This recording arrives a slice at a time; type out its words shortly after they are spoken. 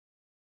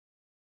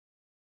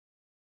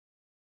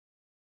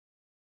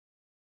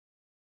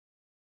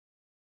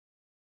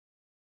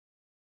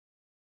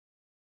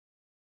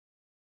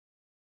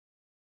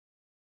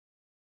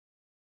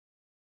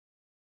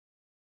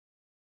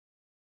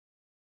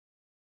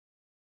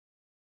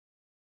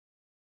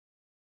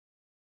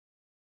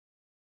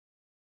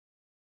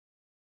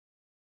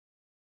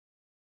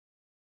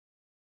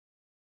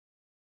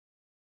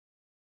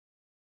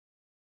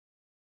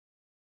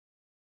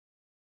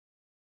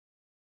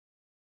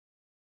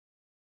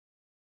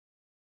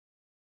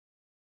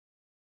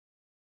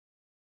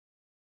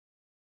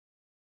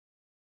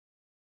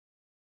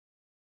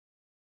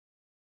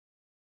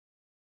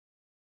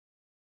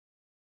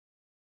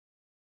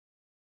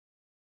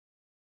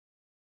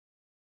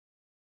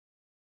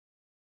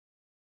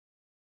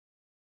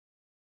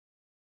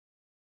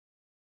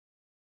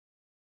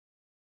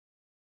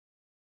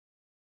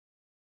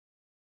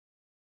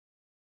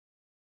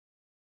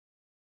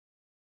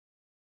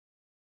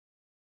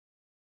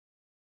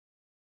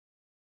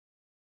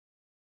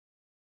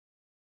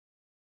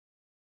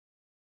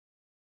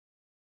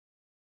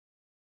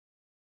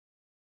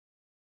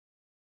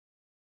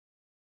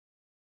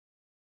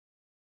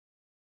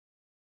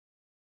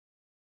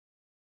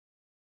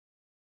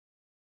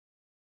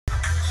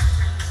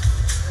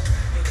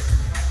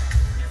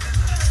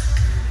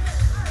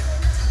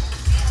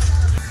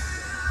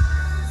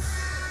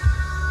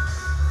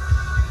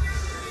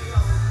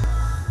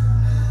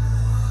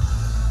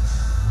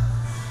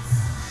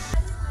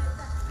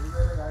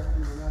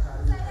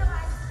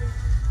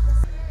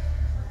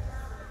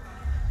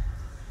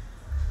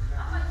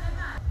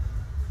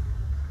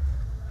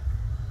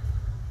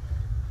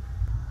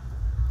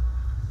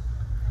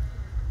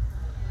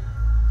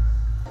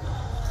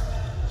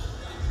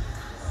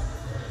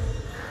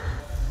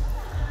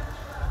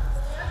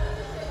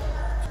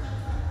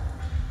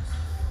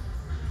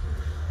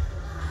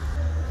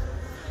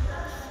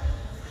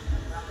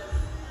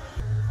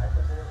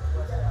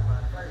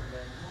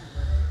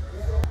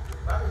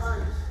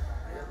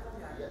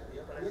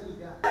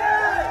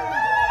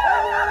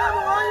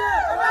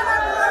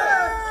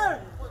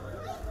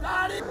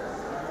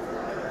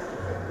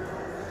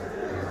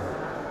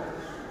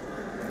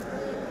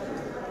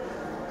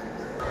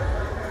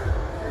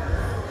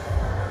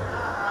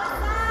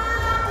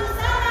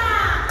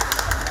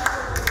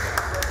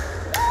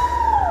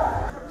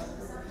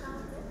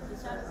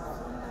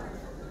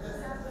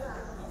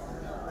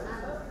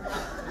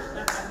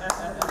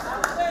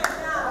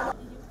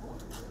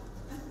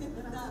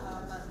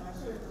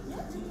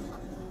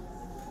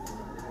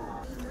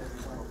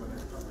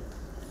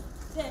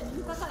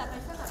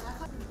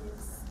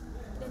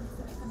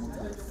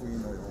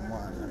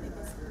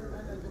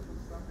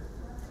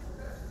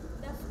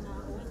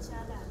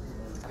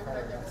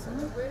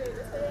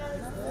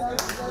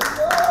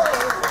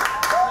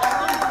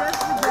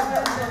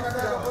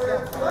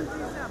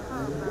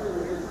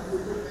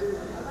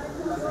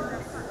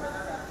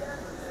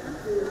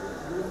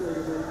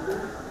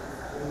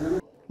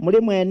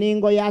Mulimu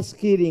eningo ya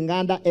skilling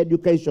and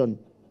education.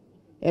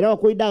 Era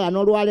okuidaga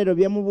n'olwalero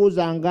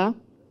byemubuzanga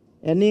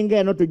eninga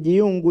eno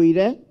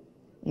tugiyunguire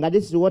nga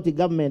this is what the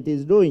government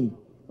is doing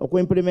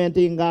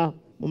okuimplementing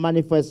mu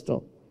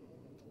manifesto.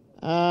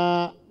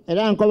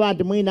 Era nkoba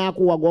nti mwina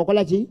akuwa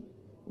gwokola ki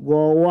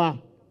gwowa.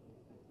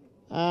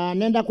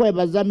 Nenda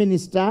kwebaza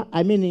minister,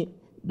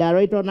 the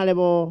Right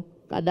Honorable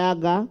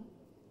Kadaga,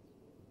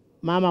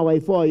 Mama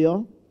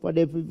Waifoyo, for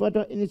the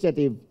pivotal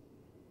initiative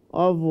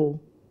of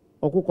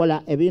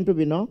okukola ebintu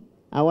bino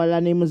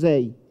awala ni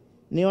muzeyi.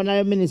 Ni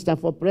Honorable Minister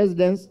for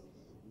Presidents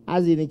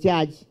as in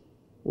charge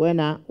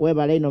wena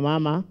webale ino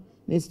mama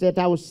ni State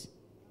House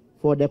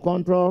for the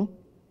control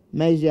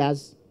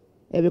measures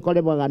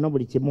ebikolebwa no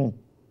buli kimu.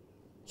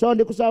 So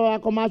ndi kusaba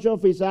commercial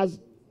officers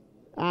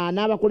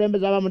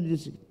n'abakulembeze abamu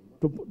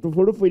to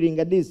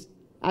fulfilling this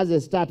as a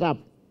startup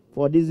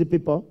for these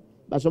people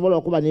basobola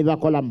okuba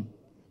nibakolamu.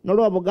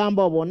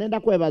 N'olw'obugamba obwo nenda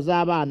kwebaza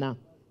abaana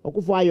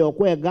okufaayo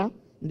okwega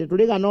ndi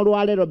tuliga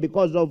n'olwalero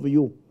because of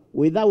you.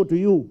 Without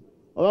you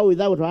or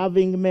without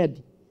having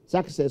made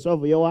success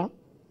of your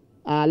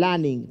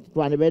learning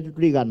twandibetu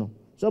tuligano.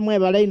 So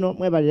mwebale ino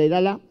mwebale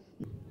ilala.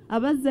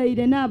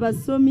 Abazaire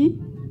n'abasomi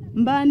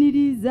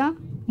mbaniriza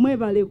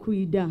mwebale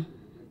kuida.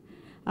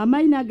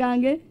 Amaina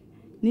gange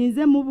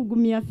ninze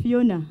mubugumya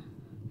Fiona.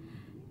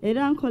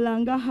 Era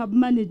nkolanga hub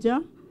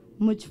manager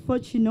mu kifo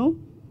kino.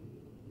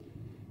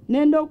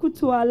 Nenda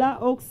okutwala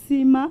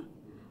okusiima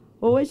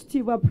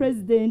Oweekitiibwa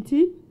President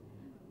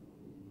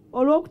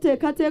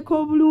olw'okuteekateeka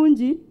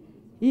obulungi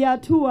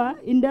yatuwa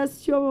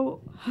industrial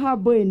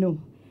hub eno.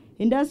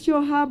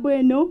 Industrial hub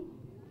eno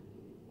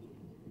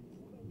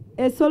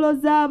esolo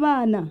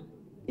z'abaana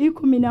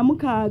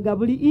 16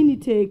 buli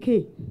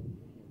initeke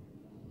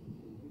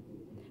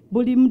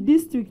buli mu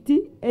district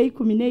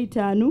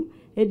 15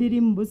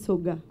 ediri mu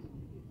Busoga.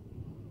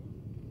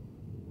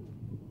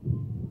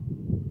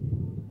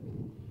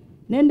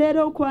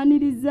 Nendera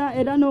okwaniriza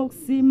era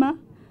n'okusiima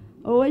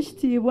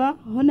Oweekitiibwa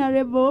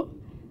Honorable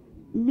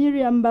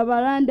Miriam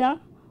Babalanda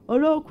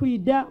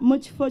olw'okwida mu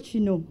kifo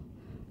kino.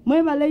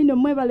 Mwebale ino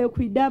mwebale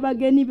kwida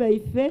abagenyi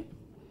baife.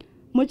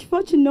 Mu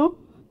kifo kino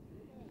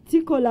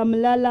tikola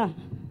mulala.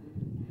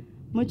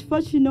 Mu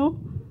kifo kino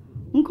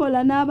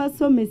nkola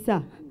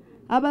n'abasomesa.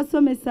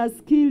 Abasomesa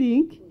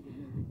skilling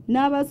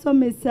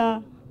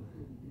n'abasomesa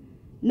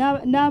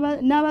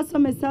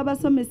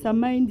abasomesa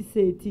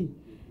mindset.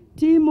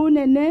 Timu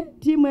nene,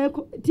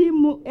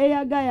 timu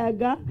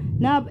eyagayaga,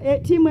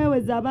 timu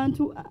eweza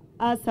abantu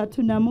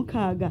asatu na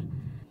mukaga.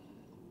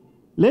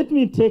 Let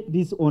me take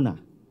this honor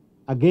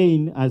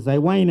again as I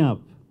wind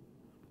up,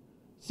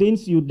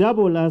 since you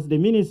double as the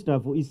Minister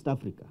for East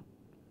Africa.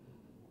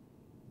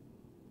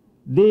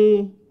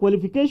 The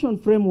qualification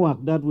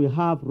framework that we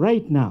have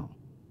right now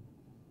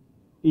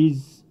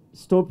is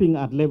stopping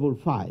at level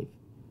 5,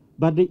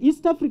 but the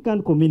East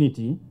African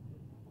community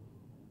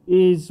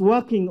is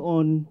working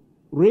on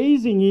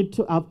raising it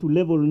up to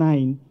level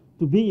 9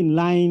 to be in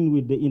line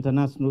with the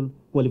international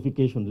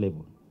qualification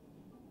level.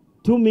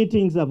 2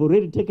 meetings have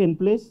already taken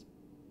place,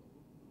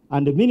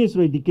 and the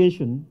Ministry of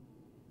Education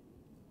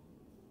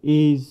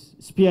is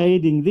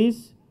spearheading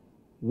this.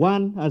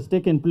 One has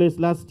taken place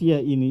last year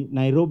in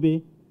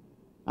Nairobi,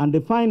 and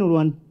the final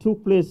one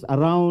took place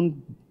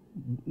around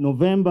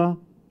November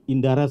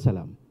in Dar es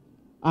Salaam.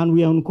 And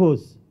we are on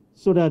course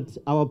so that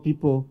our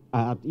people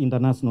are at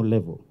international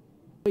level.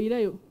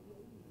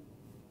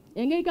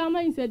 Engeri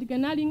mindset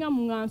kenalinga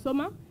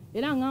mungansoma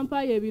era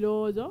ngampaye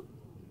ebirowoozo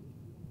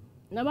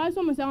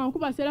nabasomesa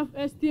nkuba self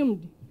esteemed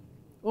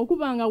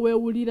okubanga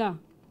weewulira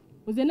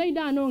nze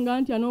naidano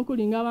nga ntya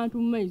n'okulinga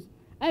abantu mu maiso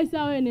ayi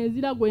saawa eno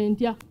ezira gwe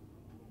ntya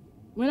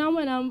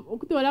mwena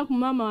okutoola ku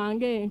mama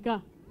wange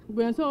enka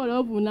gwe nsobola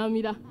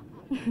ovuunamira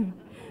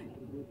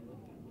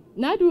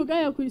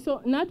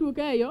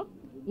natuuka eyo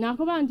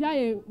nakuba nti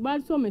aye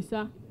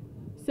batusomesa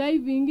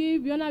saving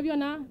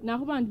byona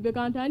nakuba nti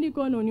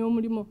bekantandika onoonya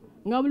omulimo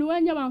nga buli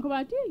wenja bankuba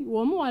ati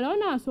w'omuwala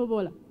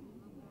onaasobola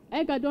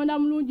aye Katonda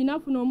mulungi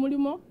nafuna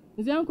omulimo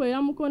nze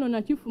nkolera mukono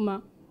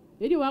nakifuma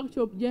eri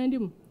workshop gye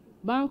ndimu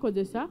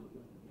bankozesa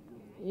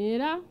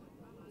era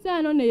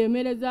saano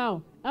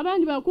neyemerezaawo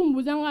abandi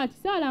bakumbuuza nga ati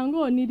saala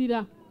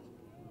ng'onirira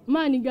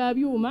maani ga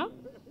byuma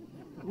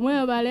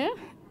mwebale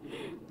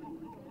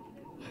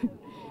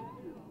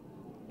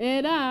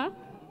era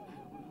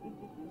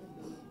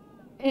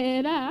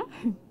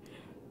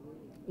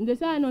nze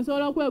saano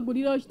nsobola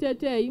okwegulira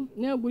ekiteeteeyi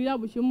neegulira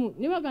bukimu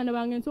ne baganda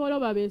bange nsobola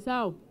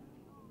obabeesaawo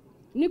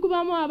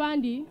nikubamu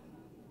abandi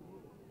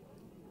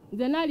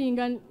nze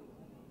nalinga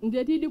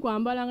nze tidi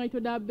kwambala nga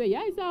itoda bbeeyi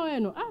ayi saawa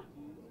eno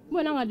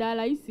mbona nga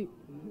ddala isi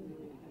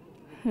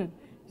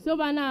so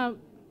bana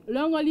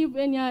long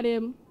live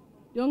NRM,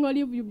 long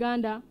live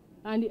Uganda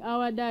and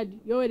our dad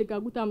Yoweri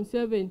Kaguta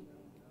Museveni.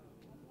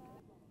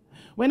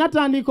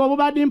 Wenatandika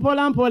obubadde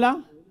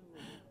mpola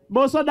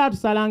bosoda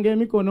tusalanga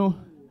emikono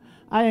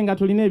aye nga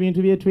tulina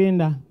ebintu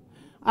byetwenda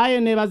aye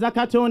nebaza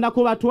Katonda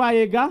kuba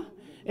twayega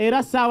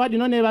era saawa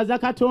dino nebaza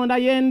Katonda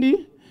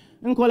yendi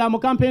nkola mu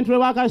campaign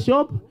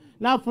workshop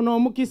nafuna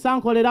omukisa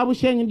nkolera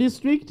Bushenyi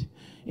district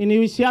in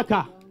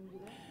Wishyaka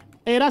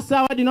era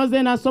saawa dino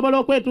zena nsobola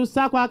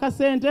okwetuusaako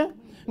akasente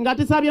nga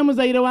tisabye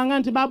muzaire wange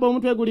nti baba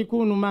omutwe guli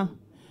kunuma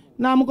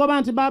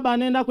namukoba nti baba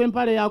nenda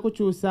kwempale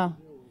yakukyusa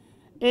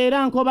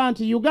era nkoba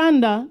nti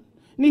Uganda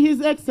ni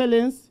His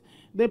Excellency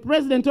the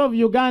President of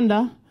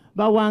Uganda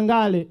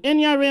bawangale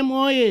NRM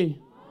oye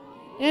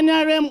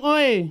NRM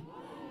oye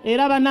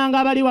era bananga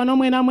abali wano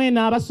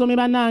mwena abasomi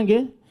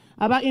banange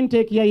aba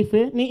intake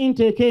yaife ni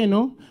intake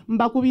eno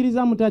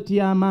mbakubiriza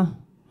mutatiyama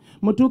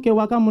mutuke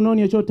waka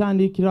munoni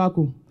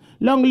ekyotandikirako.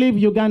 Long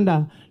live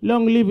Uganda.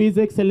 Long live His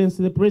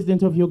Excellency, the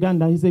President of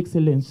Uganda, His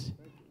Excellency.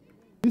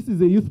 This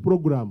is a youth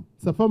program.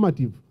 It's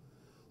affirmative.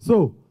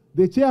 So,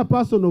 the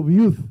chairperson of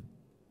youth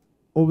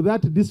of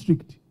that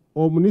district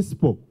or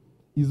municipal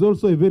is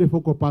also a very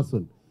focal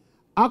person.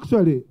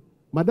 Actually,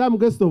 Madam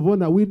Guest of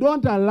Honor, we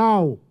don't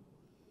allow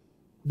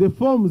the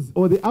forms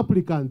or the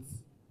applicants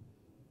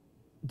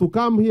to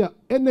come here.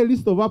 Any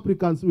list of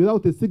applicants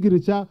without a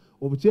signature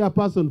of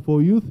chairperson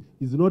for youth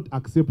is not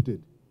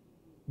accepted.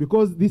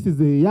 Because this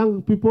is a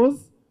young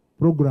people's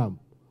program.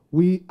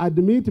 We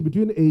admit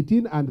between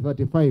 18 and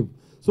 35.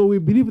 So we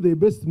believe they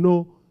best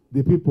know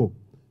the people.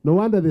 No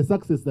wonder the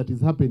success that is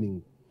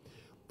happening.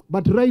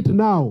 But right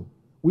now,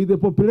 with the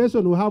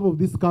population we have of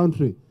this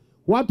country,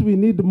 what we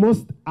need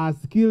most are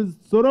skills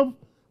to solve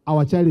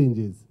our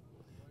challenges.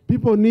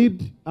 People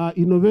need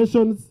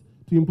innovations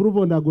to improve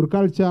on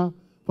agriculture,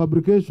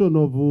 fabrication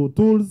of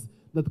tools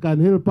that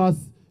can help us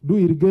do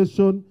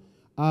irrigation,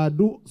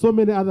 do so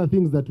many other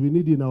things that we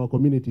need in our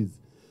communities.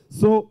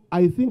 So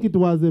I think it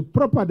was a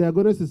proper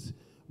diagnosis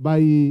by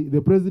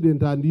the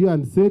President and you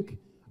and SEC,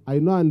 I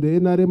know, and the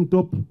NRM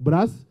top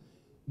brass,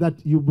 that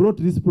you brought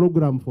this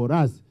program for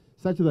us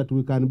such that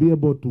we can be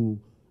able to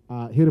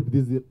help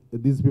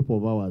these people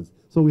of ours.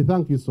 So we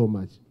thank you so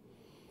much.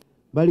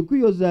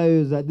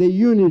 Balikuyoza the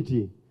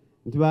unity,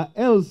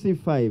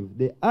 LC5,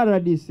 the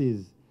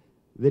RDCs,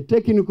 the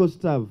technical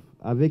staff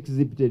have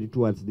exhibited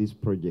towards this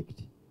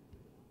project.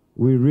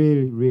 We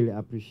really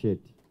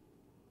appreciate.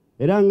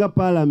 Eranga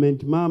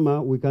Parliament,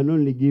 Mama, we can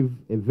only give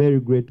a very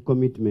great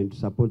commitment to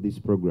support this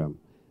program.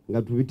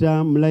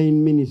 Ngatuvita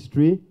Mline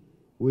Ministry,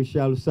 we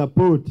shall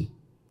support.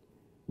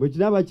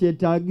 Bwekiraba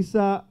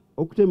kyetaagisa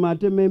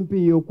okutematema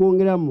MP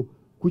okwongeramu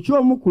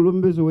kuky'omu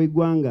kulumbezo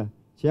w'eggwanga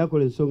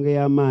kyakola ensonga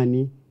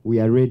y'amaanyi, we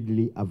are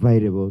readily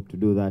available to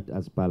do that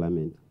as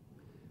Parliament.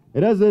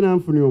 Era ze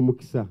nanfunye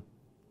omukisa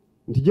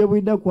nti gye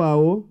bwidda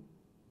kwawo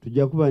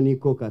tujja kuba ni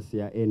caucus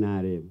ya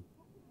NRM.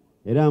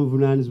 Era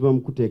nvunaanyizibwa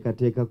mu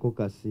kuteekateeka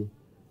kokasi.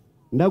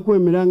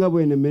 Ndakwemeranga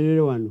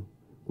bwenemerere wano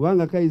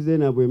kubanga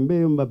kaizena bwe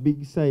mbeeyo mba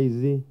big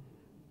size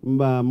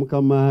mba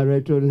mukama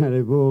right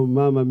honorable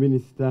mama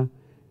minister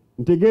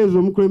ntegeeza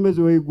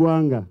omukulembeze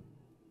w'eggwanga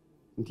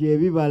nti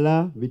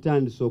ebibala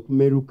bitandise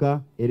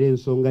okumeruka era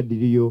ensonga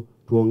diriyo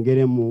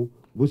twongeremu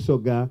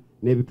Busoga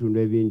n'ebitundu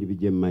ebindi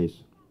bijje mu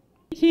maaso.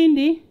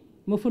 Ekindi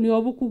mufuni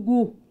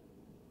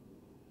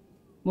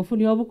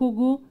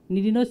obukugu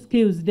nirino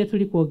skills de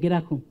tuli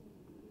kwogerako.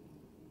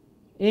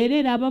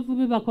 Era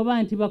abavubi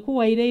bakoba nti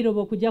bakuwaire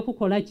irobo kujja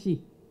kukola ki?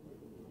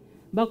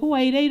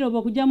 Bakuwaire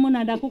irobo kujja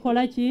munanda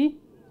kukola ki?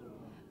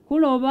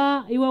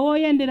 Kuloba iwe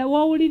woyendera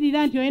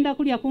wowulirira nti oyenda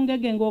kulya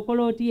kungege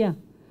ng'okola otya.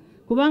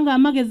 Kubanga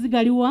amagezi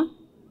galiwa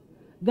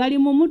gali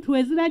mu mutwe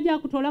ezirajja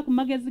kutola ku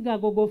magezi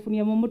gago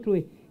gofunye mu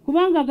mutwe.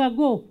 Kubanga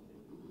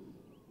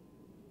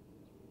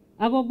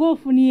ago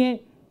gofunye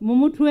mu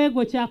mutwe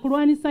go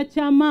kyakulwanisa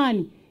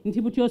kyamaani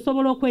nti buti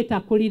osobola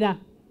okwetakulira.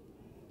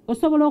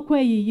 Osobola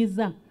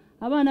okweyiyiza.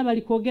 Abaana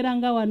bali kwogera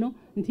nga wano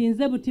nti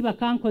nze buti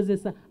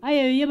bakankozesa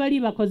ayeyo ye bali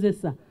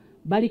bakozesa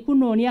bali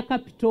kunoonya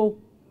kapito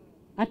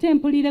ate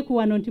mpulire ku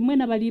wano nti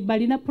mwena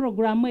balina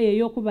programu eyo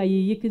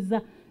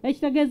y'okubayiyikiza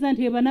ekitegeeza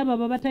nti banaba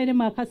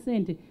babatairemu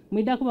akasente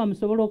mwidda kuba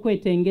musobola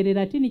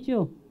okwetengerera ti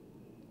nikyo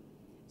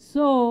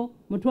so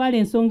mutwale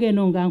ensonga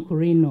eno nga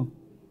nkurino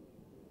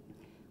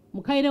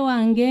mukaire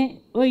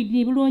wange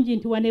oidi bulungi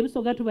nti wane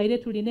Busoga tubaire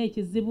tulina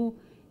ekizibu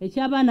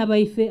eky'abaana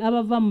baife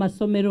abava mu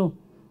masomero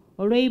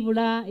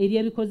olw'eibula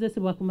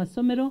ery'ebikozesebwa ku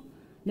masomero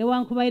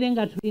newankubaire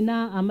nga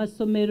tulina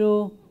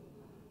amasomero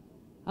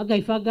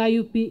agaife aga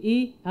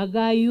UPE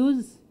aga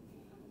use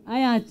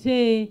ate ate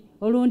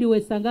olundi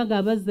wesanga nga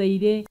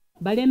abazaire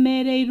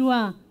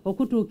balemereirwa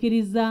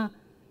okutuukiriza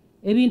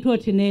ebintu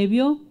oti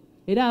n'ebyo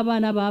era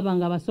abaana baba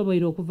nga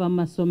basoboire okuva mu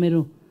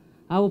masomero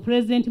awo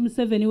President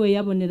Museveni we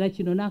yabonera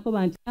kino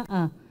n'akoba nti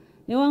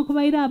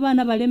newankubaire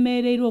abaana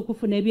balemereirwa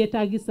okufuna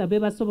ebyetaagisa be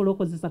basobola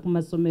okozesa ku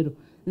masomero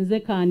nze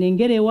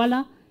kanengere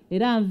wala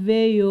era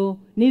nveeyo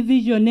ni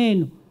vision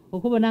eno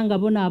okubona nga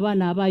bona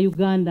abaana aba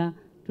Uganda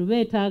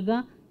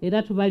tubeetaaga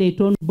era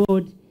tubaleeta on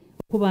board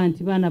okuba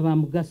nti baana ba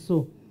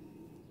mugaso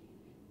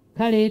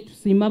kale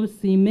tusiima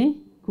busiime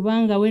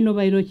kubanga weno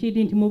bairo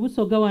kidi nti mu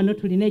Busoga wano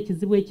tulina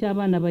ekizibu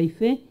eky'abaana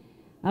baife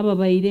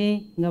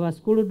ababaire nga ba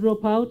school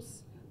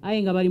dropouts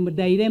aye nga bali mu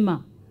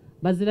dilemma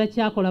bazira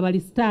kyakola bali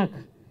stuck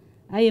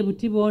aye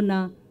buti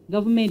boona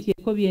gavumenti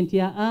ekobye nti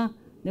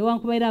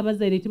newankubaire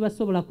abazaire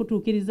tibasobola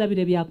kutuukiriza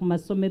bire bya ku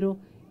masomero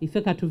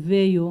ife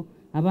katuveeyo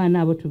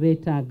abaana abo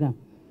tubeetaaga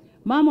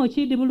maama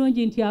okidi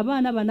bulungi nti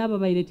abaana bano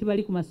ababaire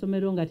tibali ku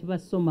masomero nga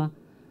tibasoma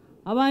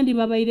abandi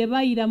babaire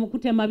bayira mu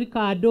kutema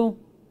bikaado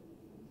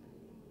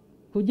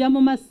kujja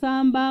mu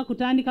masamba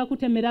kutandika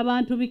kutemera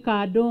abantu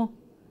bikaado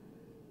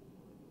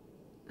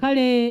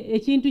kale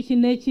ekintu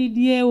kino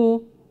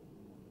ekidyewo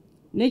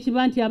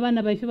nekiba nti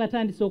abaana baife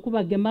batandise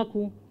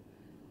okubagemaku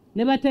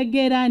ne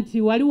bategeera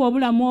nti waliwo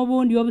obulamu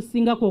obundi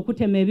obusingaku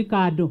okutema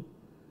ebikaado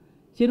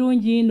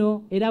kirungi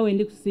ino era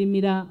wendi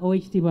kusiimira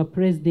owekitiibwa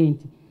President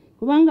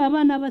kubanga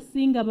abaana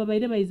abasinga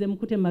babaire bayize mu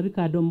kutema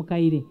bikaado mu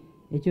Kaire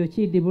ekyo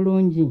kidi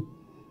bulungi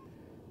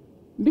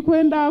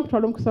ndikwenda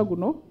kutwala omukisa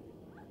guno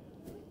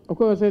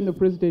okwebaza eno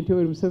President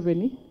Yoweri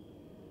Museveni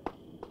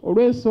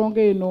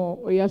olw'ensonga eno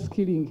eya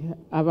skilling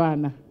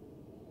abaana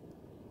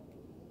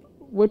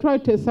bwe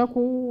twaliteesa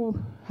ku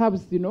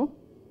hubs zino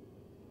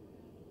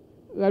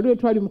waliwo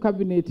twali mu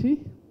kabineti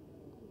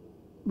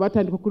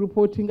batandika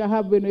okureportinga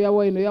hub eno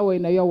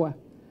yawa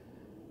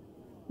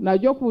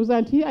najja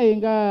okubuuza nti aye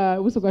nga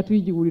Busoga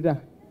tuyigiwulira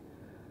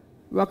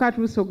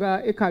wakati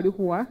Busoga ekali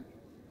kuwa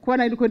kuba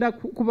nali kwenda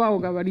kubaawo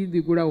nga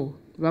balidhigulawo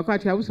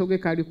wakati Busoga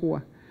ekali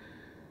kuwa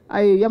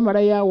aye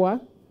yamala yawa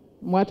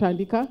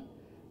mwatandika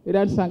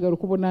era nsanga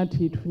okubona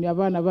nti tufunye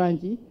abaana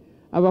bangi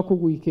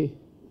abakugwike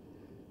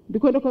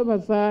ndikwenda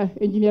kwebaza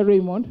Engineer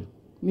Raymond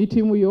ni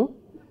tiimu yo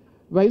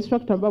ba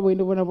instructor mbabo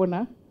ende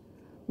bona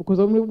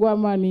ukoza omulimu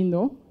gw'amaani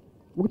ino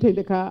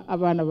okutendeka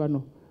abaana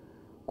bano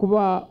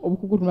kuba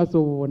obukugu tumaze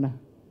obubona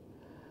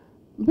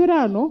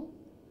mpeera ano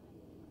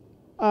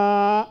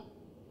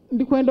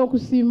ndikwenda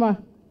okusiima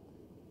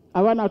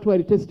abaana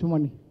atuwali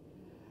testimony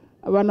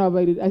abaana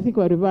babaire I think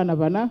bari baana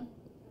bana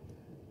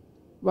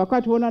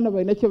wakati bonana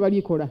balina kye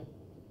balikola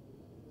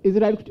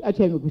Israel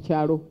atyame ku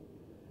kyalo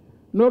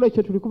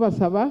n'olwekyo tuli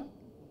kubasaba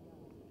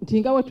nti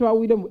nga bwe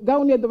twawiremu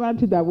gawuni ezo bana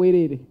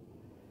tidabwerere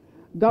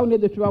gawuni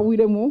ezo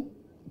twawiremu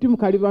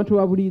timukali bantu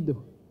ba bulido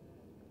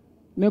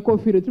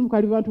nekofiire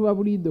timukali bantu ba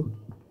bulido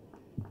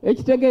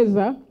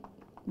ekitegeeza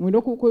mwine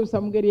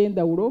okukozesa mu ngeri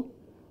y'endawulo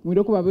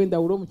mwine okuba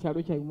b'endawulo mu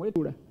kyalo kyammwe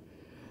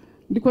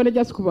ndikwenda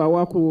just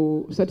kubaawa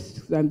ku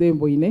statistics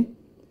andembo ine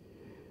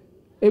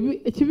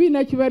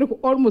ekibiina ekibaire ku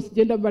almost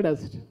gender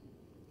balanced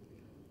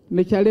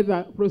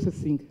nekyaleba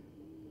processing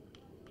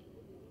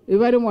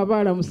ebaremu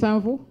abaala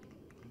 7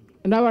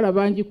 n'abaala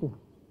bangiku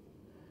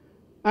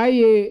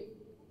aye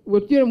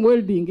bwetugere mu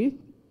welding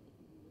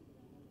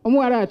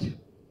omuwala ati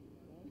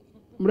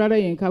mulala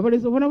yenka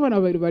abalezi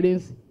bonaboona baire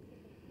balenzi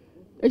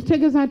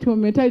ekitegeeza nti mu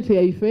mentality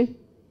yaife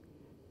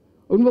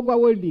olumwe gwa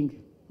welding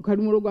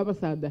ukalimulo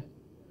gw'abasaada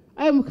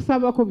aye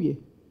mukisabako bye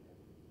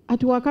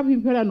ati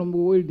wakabimperano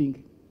mu welding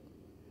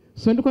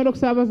so ndikwenda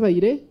okusaba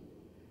abazaire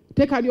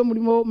teeka lyo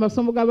mulimo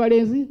masomo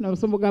g'abalenzi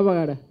n'amasomo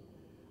g'abawala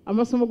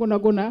amasomo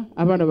gona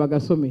abaana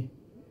bagasome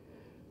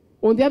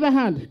on the other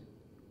hand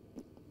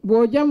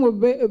bw'ojja mu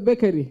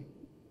bakery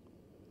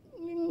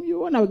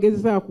yona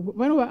bagezezaako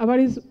bano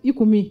abalenzi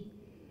 10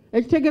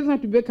 ekitegeeza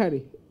nti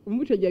bakery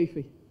omubuto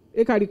gyaife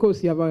ekali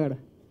kosi y'abawala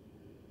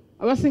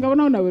abasinga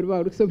bonaona bwe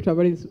bawo except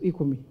abalenzi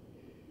 10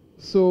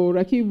 so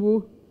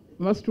rakibu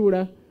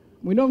masitula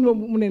mwine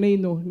omulimu munene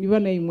ino niba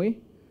naimwe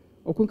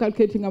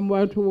okunkalculatinga mu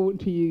bantu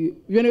nti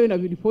byona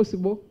biri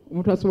possible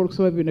omuntu asobola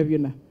okusoma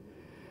byona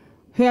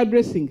hair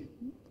dressing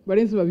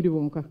balenzi 2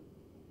 bonka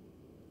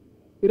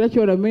era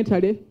kyora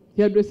mentally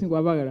hair dressing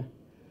wabagala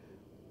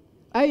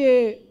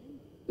aye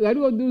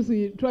waliwo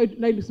duzi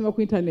nayi dusoma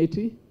ku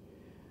internet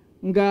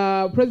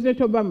nga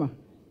President Obama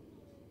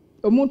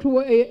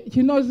omuntu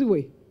kinozi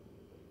we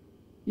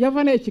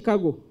yava naye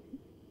Chicago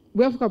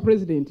bwe afuka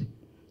president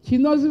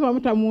kinozi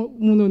bamuta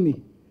munoni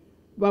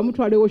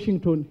bamutwale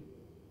Washington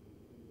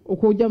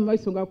okujja mu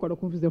maiso ng'akola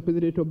conference ya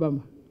President Obama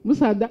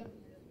musada.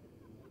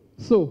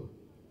 So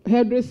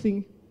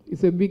hairdressing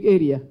is a big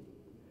area.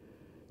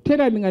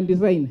 Tailoring and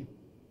design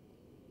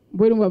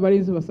mbwenu mwa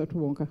balenzi basatu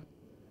bonka.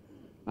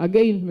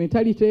 Again,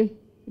 mentality,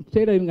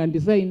 tailoring and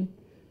design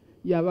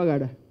ya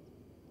bagala.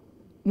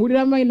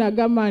 Mulira maina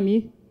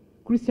agamani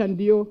Christian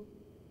Dior,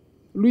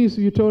 Louis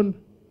Vuitton,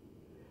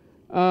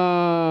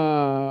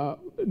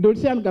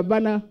 Dolce &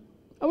 Gabbana,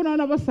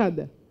 abona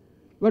basada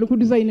bali ku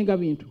designinga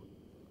bintu.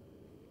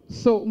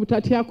 So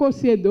mutati yako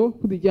siedo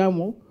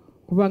kudijamo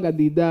kubanga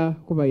dida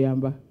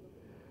kubayamba.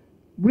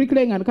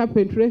 Bricklaying and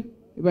carpentry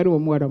bali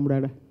omwara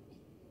mulala.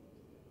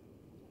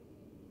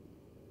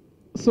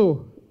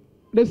 So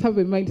let's have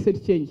a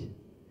mindset change.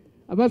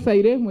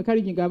 Abasaire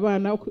mwekalijinga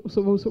abana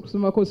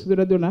okusoma ko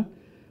sibira dona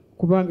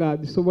kubanga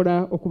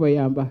disobola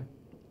okubayamba.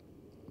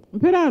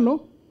 Mperano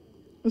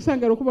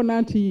nsangalo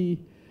kubona nti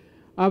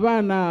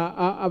abana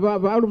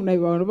alumni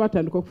bano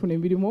batandika okufuna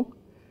emirimu.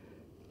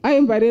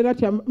 Ayembalera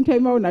ati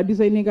mtaimawo na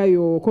designinga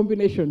yo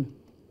combination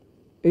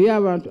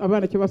ey'abantu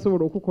abana kye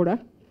basobola okukola.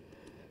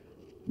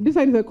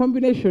 Design is a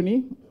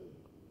combination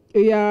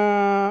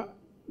eya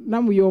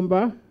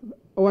namuyomba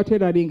owa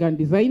tailoring and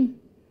design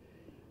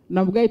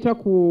namugaita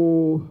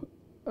ku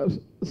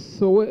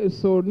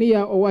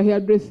Sonia owa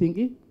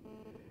hairdressing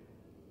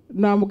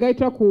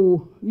namugaita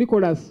ku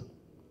Nicholas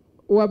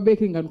owa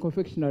baking and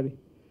confectionery.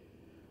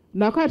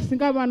 Nakati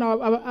singa abana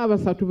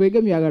abasatu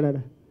begemye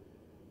agalala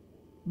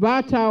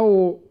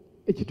bataawo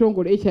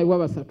ekitongole ekyayiwa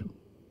basatu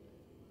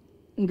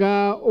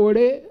nga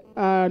ole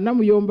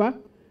namuyomba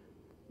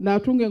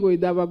n'atunga engoye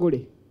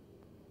z'abagole.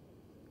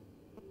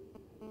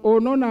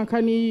 Ono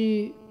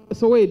nankani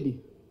Sowedi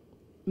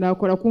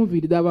n'akola ku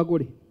nviiri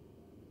z'abagole.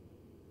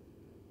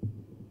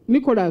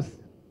 Nicholas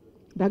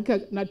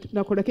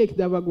n'akola keeki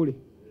z'abagole.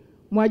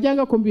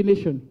 Mwajanga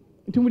combination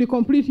nti muli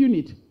complete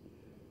unit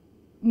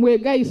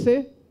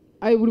mwegayise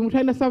ayi buli muntu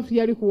alina safu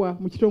yali kuwa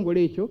mu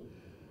kitongole ekyo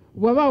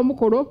bw'abaawo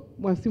mukolo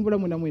mwasimbula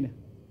mwena mwena.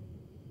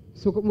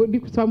 So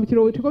ndikusaba mu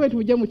kiro tukobe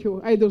tumujja mu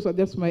kyo. Those are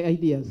just my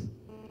ideas.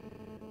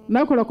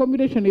 Nakola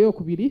combination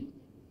ey'okubiri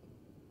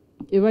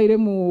ebaire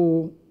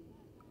mu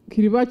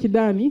Kiriba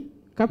Kidani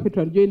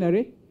Capital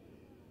Joinery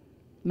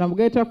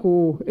namugaita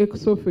ku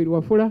Exofil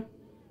Wafula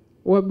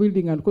owa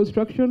building and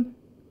construction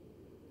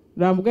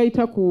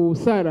namugaita ku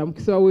Sara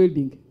Mukisa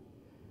welding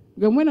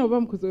nga mwena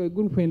oba mukuze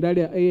group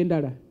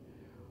endala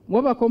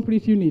mwaba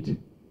complete unit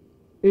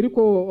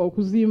eriko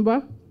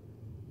okuzimba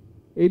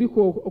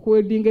eriko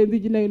okuweldinga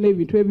enzigi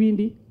n'ebintu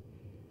ebindi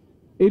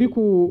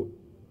eriku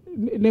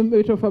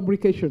metal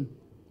fabrication.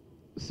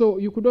 So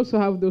you could also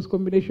have those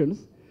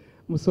combinations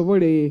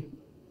musobole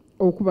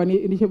okuba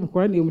nikye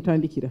mukola ne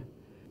mutandikira.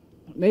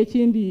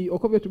 N'ekindi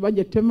okobye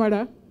tubanje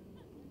temala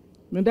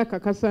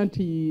ndakakasa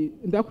nti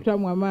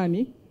ndakutamu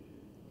amaani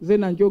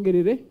zena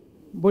njogerere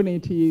mbone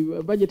nti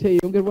budget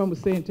eyongerwa mu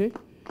sente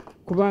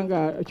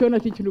kubanga kyona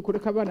kintu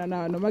kuleka bana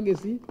na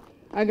magezi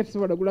anga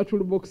tusobola gula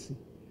toolbox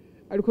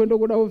alikwenda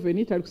ogula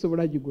oven tali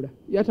kusobola jigula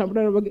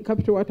yatambula na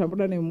capital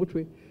watambula ne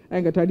mutwe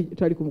anga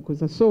tali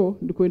kumukoza. So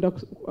ndikwenda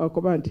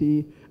kuba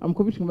nti I'm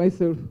committing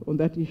myself on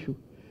that issue.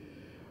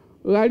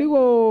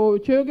 Aliwo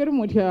kyogere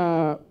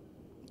mutya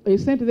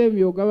esente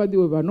z'emyoga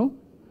badiwe bano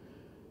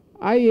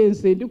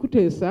ayense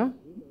ndikuteesa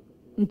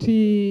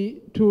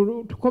nti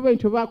tukobe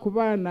nti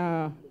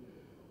bakubaana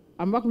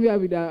amakumi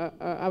abiri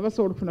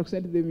abasobola okufuna ku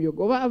sente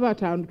z'emyoga oba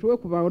abataano tuwe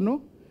ku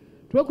bano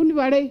tuwe ku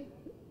nibale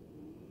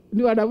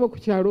abo ku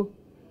kyalo.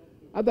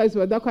 Otherwise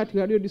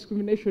badakwatiraliyo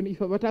discrimination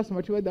ife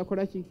abatasoma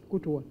tibadakola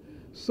kutuwa.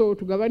 So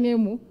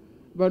tugabanyemu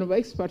bano ba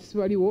experts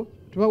baliwo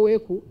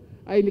tubaweeku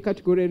ayi ni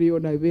category eriyo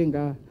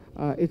nabenga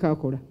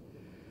ekakola.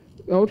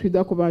 Aho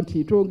tudakuba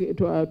nti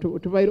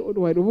tubaire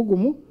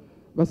obugumu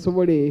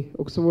basobole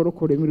okusobola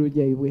okukola emirimu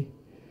gyabwe.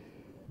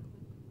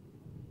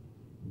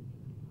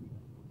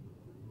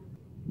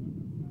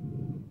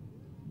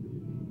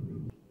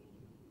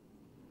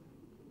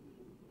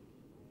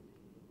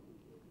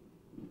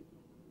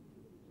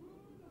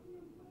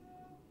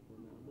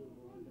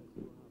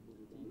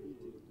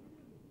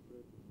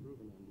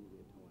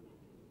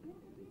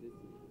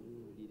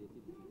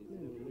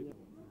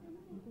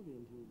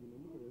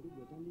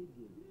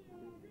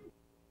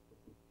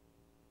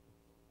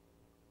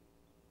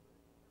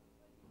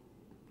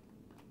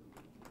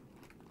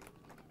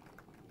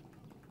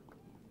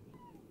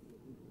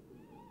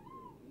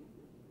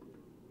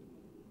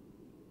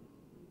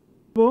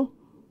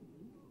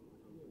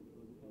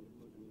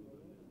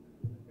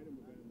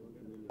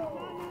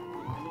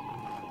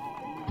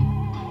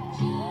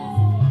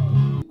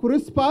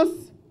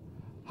 Crispus,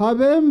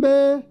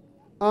 Habembe,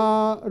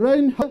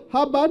 Rain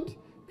Herbert,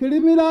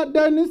 Kilimira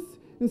Dennis,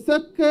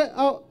 Nseke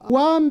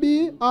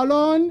Wambi,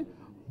 Alon,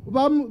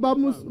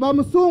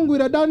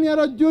 Bamusungwira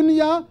Daniel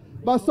Junior,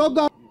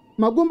 Busoga,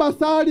 Magumba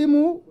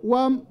Salimu,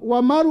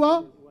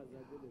 Wamarwa,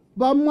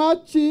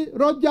 Bamwachi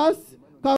Rogers,